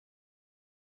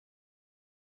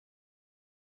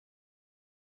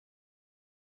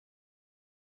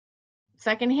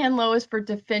Second hand low is for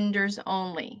defenders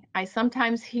only. I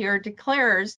sometimes hear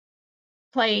declarers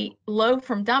play low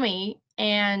from dummy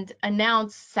and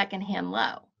announce second hand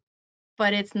low,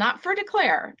 but it's not for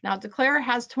declare. Now, declare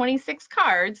has 26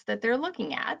 cards that they're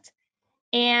looking at,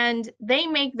 and they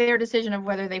make their decision of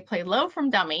whether they play low from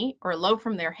dummy or low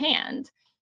from their hand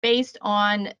based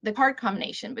on the card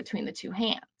combination between the two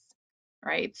hands,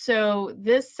 right? So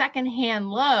this second hand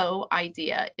low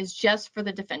idea is just for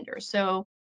the defender. So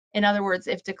in other words,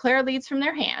 if declare leads from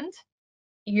their hand,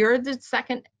 you're the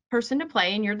second person to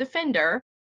play and you're defender,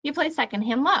 you play second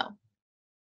hand low.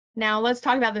 Now let's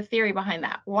talk about the theory behind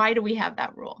that. Why do we have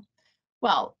that rule?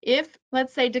 Well, if,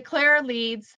 let's say, declare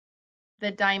leads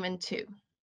the diamond 2,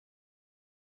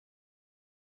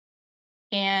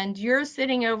 and you're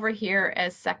sitting over here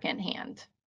as second hand,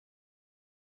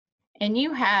 and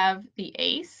you have the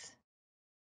ace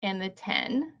and the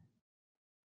 10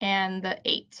 and the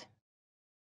 8,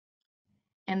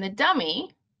 and the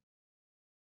dummy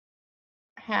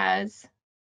has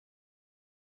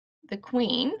the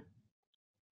queen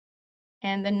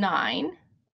and the 9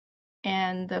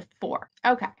 and the 4.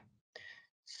 Okay,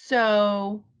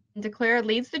 so declare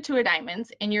leads the 2 of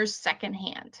diamonds in your second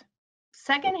hand.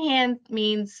 Second hand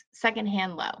means second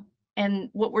hand low. And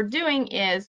what we're doing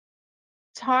is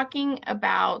talking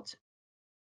about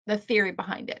the theory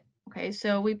behind it. Okay,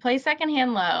 so we play second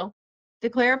hand low,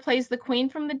 declare plays the queen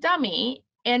from the dummy,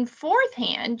 and fourth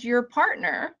hand, your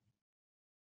partner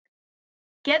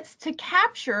gets to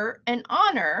capture an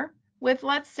honor with,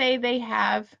 let's say they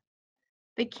have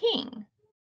the king.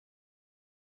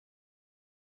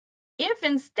 If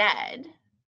instead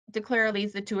declare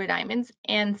leads the 2 of diamonds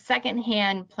and second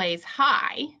hand plays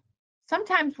high,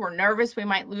 sometimes we're nervous we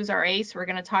might lose our ace. We're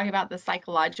going to talk about the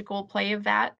psychological play of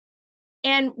that.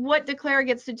 And what declare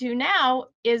gets to do now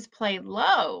is play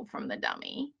low from the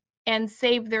dummy and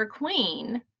save their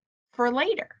queen for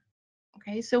later.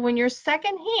 Okay, so when you're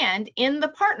second hand in the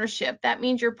partnership, that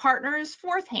means your partner is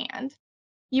fourth hand.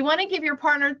 You want to give your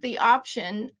partner the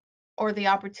option or the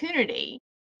opportunity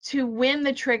to win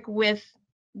the trick with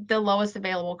the lowest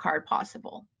available card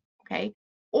possible. Okay,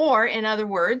 or in other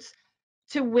words,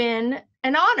 to win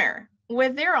an honor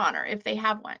with their honor if they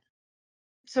have one.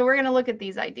 So we're going to look at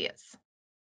these ideas.